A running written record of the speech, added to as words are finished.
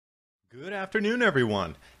Good afternoon,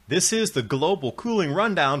 everyone. This is the Global Cooling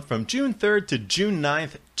Rundown from June 3rd to June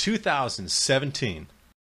 9th, 2017.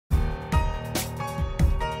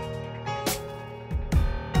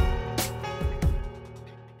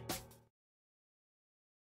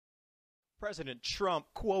 President Trump,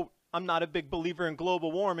 quote, "I'm not a big believer in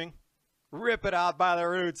global warming. Rip it out by the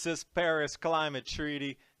roots, this Paris Climate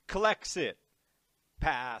Treaty. Collects it.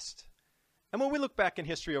 Passed." And when we look back in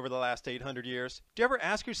history over the last 800 years, do you ever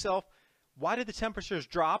ask yourself, why did the temperatures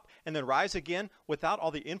drop and then rise again without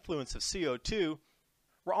all the influence of CO2?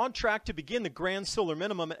 We're on track to begin the grand solar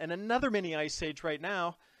minimum and another mini ice age right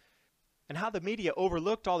now. And how the media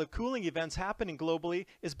overlooked all the cooling events happening globally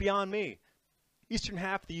is beyond me. Eastern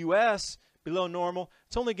half of the U.S., below normal.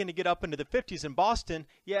 It's only going to get up into the 50s in Boston.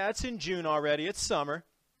 Yeah, it's in June already. It's summer.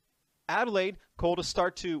 Adelaide, coldest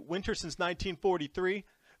start to winter since 1943.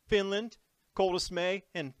 Finland, coldest May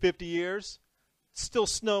in 50 years. Still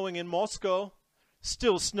snowing in Moscow.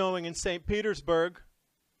 Still snowing in St. Petersburg.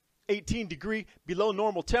 18-degree below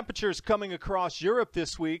normal temperatures coming across Europe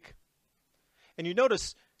this week. And you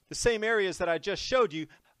notice the same areas that I just showed you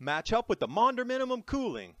match up with the Maunder minimum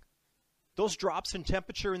cooling. Those drops in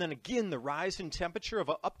temperature and then again the rise in temperature of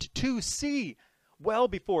up to 2°C, well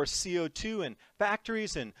before CO2 and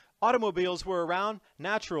factories and automobiles were around.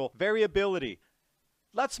 Natural variability.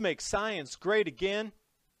 Let's make science great again.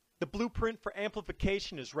 The blueprint for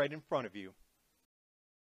amplification is right in front of you.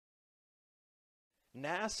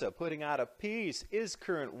 NASA putting out a piece, "Is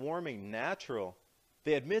current warming natural?"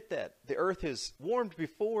 They admit that the Earth has warmed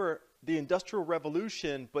before the Industrial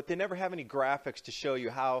Revolution, but they never have any graphics to show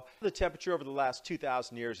you how the temperature over the last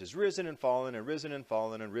 2,000 years has risen and fallen and risen and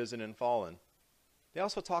fallen and risen and fallen. They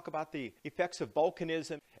also talk about the effects of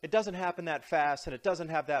volcanism. It doesn't happen that fast and it doesn't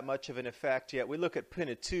have that much of an effect yet. We look at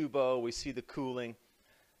Pinatubo, we see the cooling.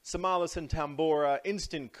 Somalis and Tambora,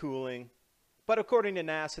 instant cooling. But according to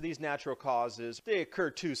NASA, these natural causes, they occur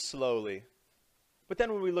too slowly. But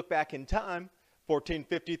then when we look back in time,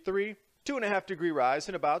 1453, 2.5-degree rise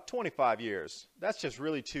in about 25 years. That's just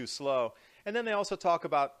really too slow. And then they also talk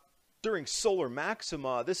about during solar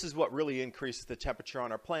maxima, this is what really increases the temperature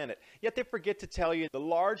on our planet. Yet they forget to tell you the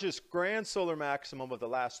largest grand solar maximum of the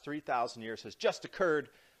last 3,000 years has just occurred.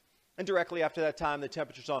 And directly after that time, the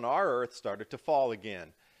temperatures on our Earth started to fall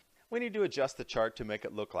again. We need to adjust the chart to make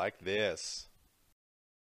it look like this.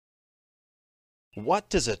 What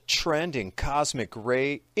does a trend in cosmic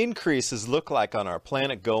ray increases look like on our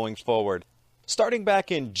planet going forward? Starting back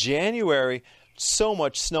in January, so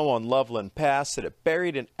much snow on Loveland Pass that it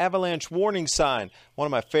buried an avalanche warning sign, one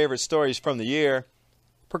of my favorite stories from the year.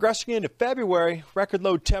 Progressing into February, record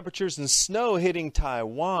low temperatures and snow hitting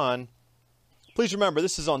Taiwan. Please remember,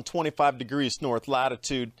 this is on 25 degrees north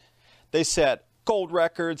latitude. They set cold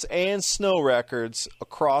records and snow records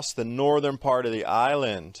across the northern part of the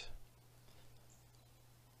island.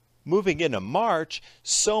 Moving into March,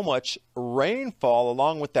 so much rainfall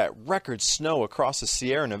along with that record snow across the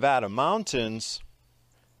Sierra Nevada mountains.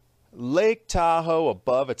 Lake Tahoe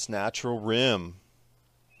above its natural rim.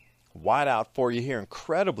 Wide out for you here,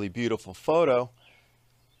 incredibly beautiful photo.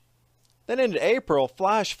 Then into April,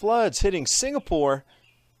 flash floods hitting Singapore.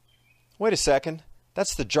 Wait a second,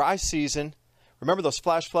 that's the dry season. Remember those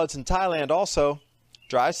flash floods in Thailand also.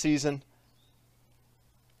 Dry season.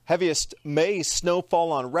 Heaviest May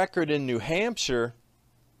snowfall on record in New Hampshire.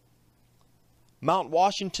 Mount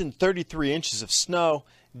Washington, 33 inches of snow.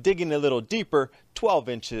 Digging a little deeper, 12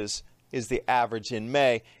 inches is the average in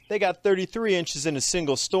May. They got 33 inches in a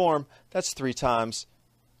single storm. That's 3 times.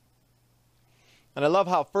 And I love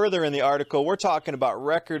how further in the article we're talking about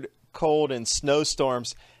record cold and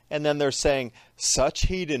snowstorms. And then they're saying such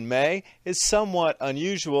heat in May is somewhat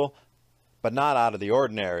unusual, but not out of the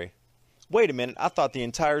ordinary. Wait a minute, I thought the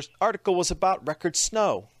entire article was about record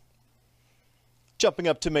snow. Jumping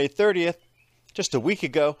up to May 30th, just a week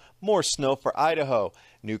ago, more snow for Idaho.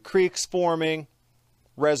 New creeks forming,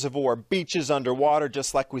 reservoir beaches underwater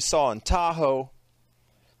just like we saw in Tahoe.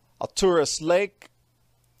 Alturas Lake,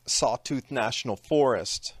 Sawtooth National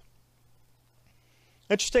Forest.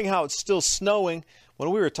 Interesting how it's still snowing when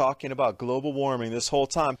we were talking about global warming this whole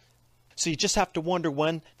time. So you just have to wonder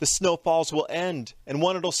when the snowfalls will end and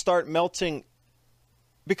when it'll start melting.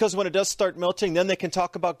 Because when it does start melting, then they can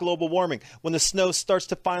talk about global warming. When the snow starts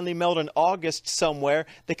to finally melt in August somewhere,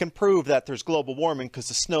 they can prove that there's global warming because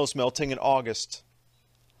the snow's melting in August.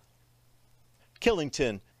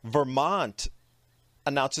 Killington, Vermont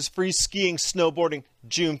announces free skiing, snowboarding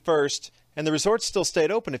June 1st. And the resort still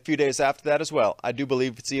stayed open a few days after that as well. I do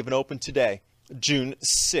believe it's even open today, June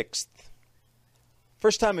 6th.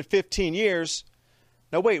 First time in 15 years,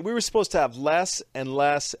 Now wait, we were supposed to have less and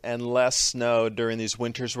less and less snow during these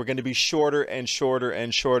winters. We're going to be shorter and shorter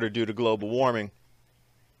and shorter due to global warming.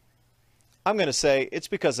 I'm going to say it's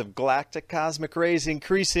because of galactic cosmic rays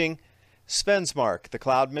increasing. Svensmark, the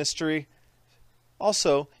cloud mystery.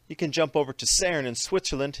 Also, you can jump over to CERN in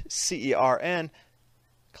Switzerland, CERN,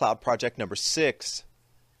 cloud project number 6.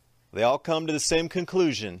 They all come to the same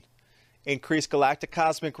conclusion. Increased galactic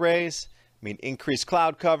cosmic rays mean increased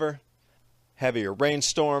cloud cover, heavier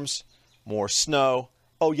rainstorms, more snow.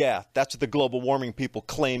 Oh yeah, that's what the global warming people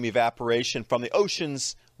claim. Evaporation from the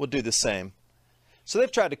oceans will do the same. So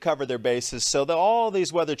they've tried to cover their bases so that all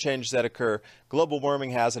these weather changes that occur, global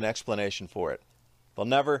warming has an explanation for it. They'll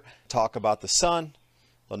never talk about the sun.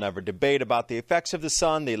 They'll never debate about the effects of the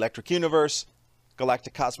sun, the electric universe,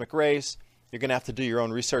 galactic cosmic rays. You're going to have to do your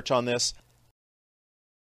own research on this.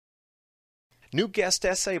 New guest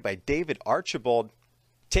essay by David Archibald,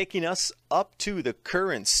 taking us up to the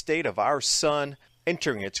current state of our sun,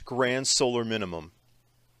 entering its grand solar minimum.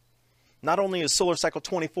 Not only is solar cycle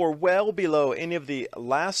 24 well below any of the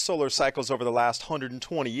last solar cycles over the last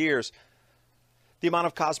 120 years, the amount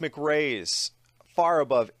of cosmic rays far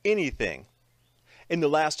above anything in the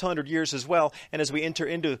last 100 years as well. And as we enter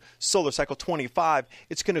into solar cycle 25,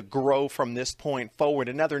 it's going to grow from this point forward,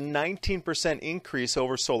 another 19% increase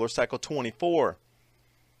over solar cycle 24.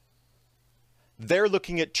 They're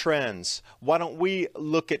looking at trends. Why don't we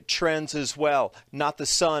look at trends as well? Not the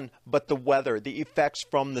sun, but the weather, the effects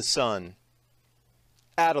from the sun.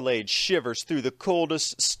 Adelaide shivers through the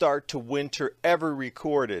coldest start to winter ever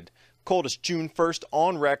recorded. Coldest June 1st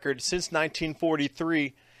on record since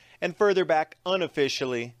 1943, and further back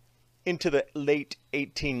unofficially into the late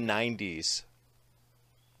 1890s.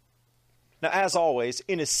 Now, as always,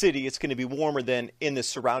 in a city, it's going to be warmer than in the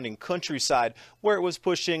surrounding countryside, where it was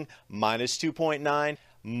pushing minus 2.9,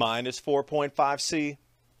 minus 4.5 C.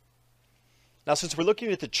 Now, since we're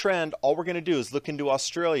looking at the trend, all we're going to do is look into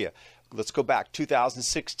Australia. Let's go back.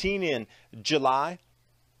 2016 in July,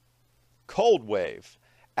 cold wave.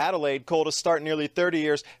 Adelaide, coldest start in nearly 30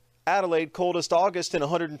 years. Adelaide, coldest August in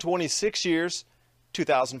 126 years.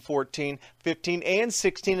 2014, 15, and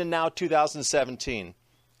 16, and now 2017.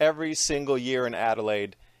 Every single year in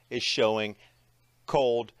Adelaide is showing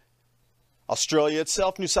cold. Australia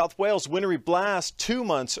itself, New South Wales, wintry blast 2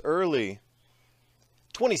 months early.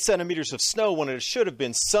 20 centimeters of snow when it should have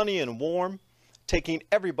been sunny and warm, taking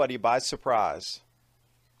everybody by surprise.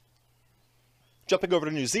 Jumping over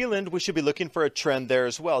to New Zealand, we should be looking for a trend there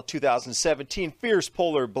as well. 2017, fierce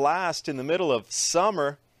polar blast in the middle of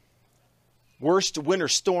summer. Worst winter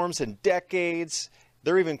storms in decades.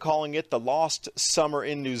 They're even calling it the lost summer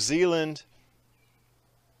in New Zealand.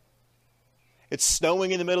 It's snowing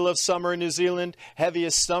in the middle of summer in New Zealand.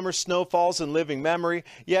 Heaviest summer snowfalls in living memory.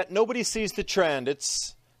 Yet nobody sees the trend.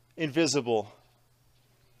 It's invisible.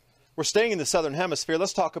 We're staying in the southern hemisphere.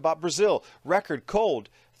 Let's talk about Brazil. Record cold,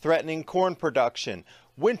 threatening corn production.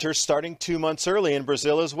 Winter starting 2 months early in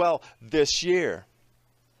Brazil as well this year.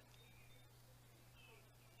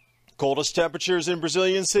 Coldest temperatures in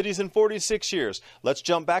Brazilian cities in 46 years. Let's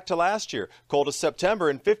jump back to last year. Coldest September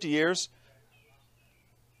in 50 years.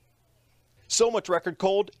 So much record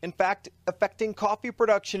cold, in fact, affecting coffee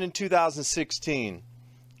production in 2016.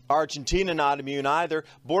 Argentina not immune either.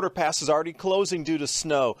 Border passes already closing due to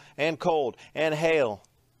snow and cold and hail.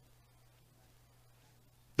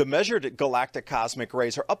 The measured galactic cosmic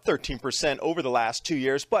rays are up 13% over the last 2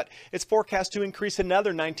 years, but it's forecast to increase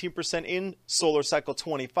another 19% in solar cycle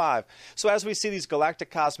 25. So as we see these galactic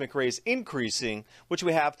cosmic rays increasing, which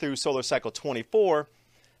we have through solar cycle 24,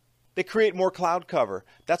 they create more cloud cover.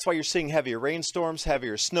 That's why you're seeing heavier rainstorms,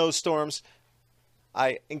 heavier snowstorms.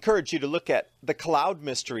 I encourage you to look at the Cloud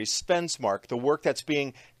Mystery, Svensmark, the work that's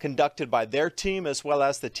being conducted by their team as well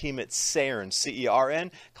as the team at CERN,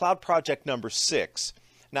 C-E-R-N, Cloud Project number 6.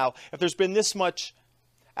 Now, if there's been this much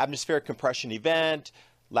atmospheric compression event,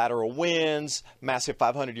 lateral winds, massive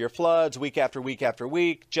 500-year floods, week after week after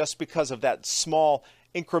week, just because of that small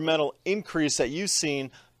incremental increase that you've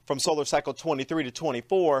seen from solar cycle 23 to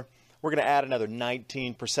 24, we're going to add another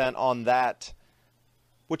 19% on that,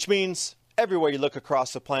 which means everywhere you look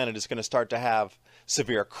across the planet is going to start to have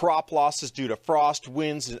severe crop losses due to frost,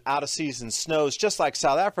 winds, and out-of-season snows, just like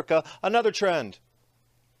South Africa, another trend.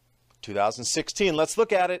 2016, let's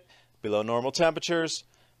look at it. Below normal temperatures,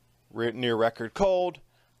 near record cold.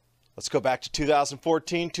 Let's go back to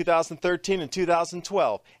 2014, 2013, and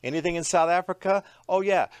 2012. Anything in South Africa? Oh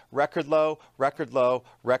yeah, record low, record low,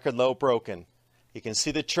 record low broken. You can see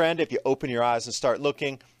the trend if you open your eyes and start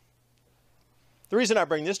looking. The reason I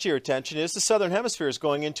bring this to your attention is the southern hemisphere is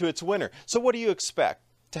going into its winter. So what do you expect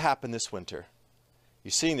to happen this winter?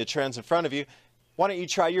 You're seeing the trends in front of you. Why don't you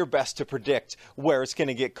try your best to predict where it's going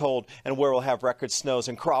to get cold and where we'll have record snows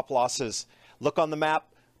and crop losses? Look on the map,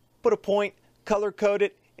 put a point, color code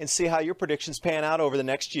it, and see how your predictions pan out over the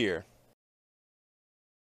next year.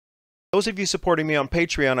 Those of you supporting me on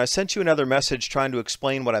Patreon, I sent you another message trying to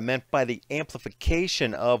explain what I meant by the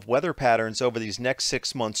amplification of weather patterns over these next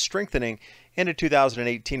 6 months strengthening into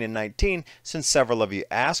 2018 and 19, since several of you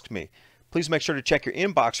asked me. Please make sure to check your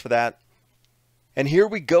inbox for that. And here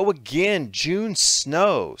we go again, June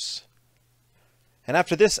snows. And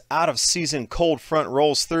after this out-of-season cold front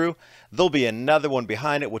rolls through, there'll be another one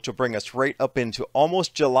behind it, which will bring us right up into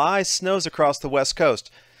almost July snows across the West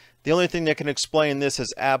Coast. The only thing that can explain this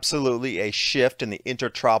is absolutely a shift in the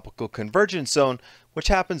intertropical convergence zone, which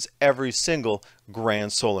happens every single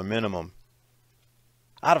grand solar minimum.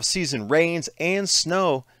 Out-of-season rains and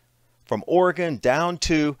snow from Oregon down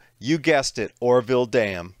to, you guessed it, Oroville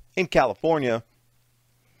Dam in California.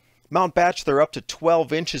 Mount Bachelor up to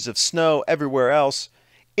 12 inches of snow everywhere else.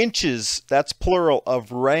 Inches, that's plural,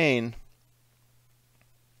 of rain.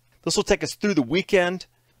 This will take us through the weekend.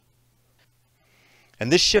 And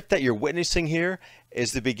this shift that you're witnessing here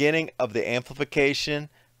is the beginning of the amplification,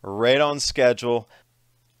 right on schedule.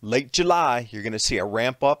 Late July, you're going to see a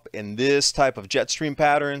ramp up in this type of jet stream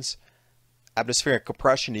patterns, atmospheric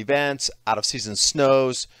compression events, out-of-season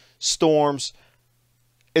snows, storms.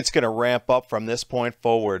 It's going to ramp up from this point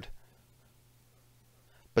forward.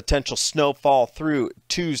 Potential snowfall through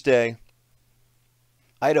Tuesday.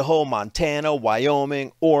 Idaho, Montana,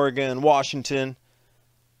 Wyoming, Oregon, Washington.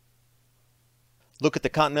 Look at the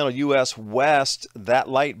continental U.S. West, that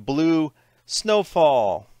light blue,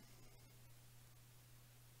 snowfall.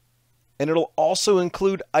 And it'll also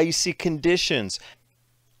include icy conditions.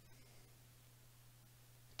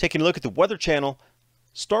 Taking a look at the Weather Channel,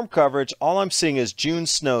 storm coverage, all I'm seeing is June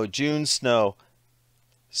snow, June snow.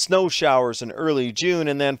 Snow showers in early June,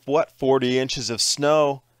 and then, 40 inches of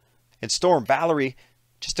snow. And Storm Valerie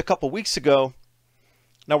just a couple weeks ago.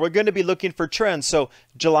 Now we're going to be looking for trends. So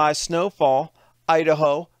July snowfall,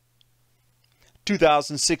 Idaho,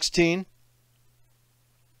 2016.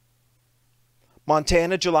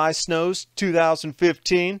 Montana, July snows,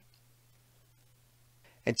 2015.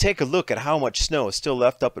 And take a look at how much snow is still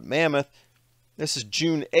left up at Mammoth. This is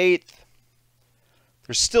June 8th.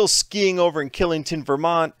 There's still skiing over in Killington,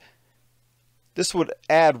 Vermont. This would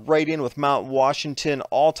add right in with Mount Washington,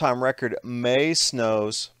 all-time record May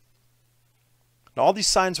snows. Now, all these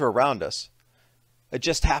signs are around us. It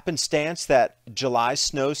just happenstance that July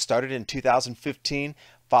snows started in 2015,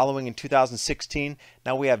 following in 2016.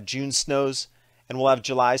 Now we have June snows, and we'll have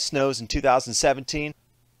July snows in 2017.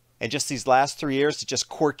 And just these last 3 years, it's just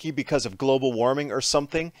quirky because of global warming or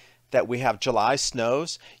something that we have July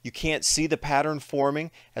snows. You can't see the pattern forming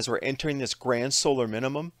as we're entering this grand solar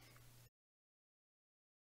minimum.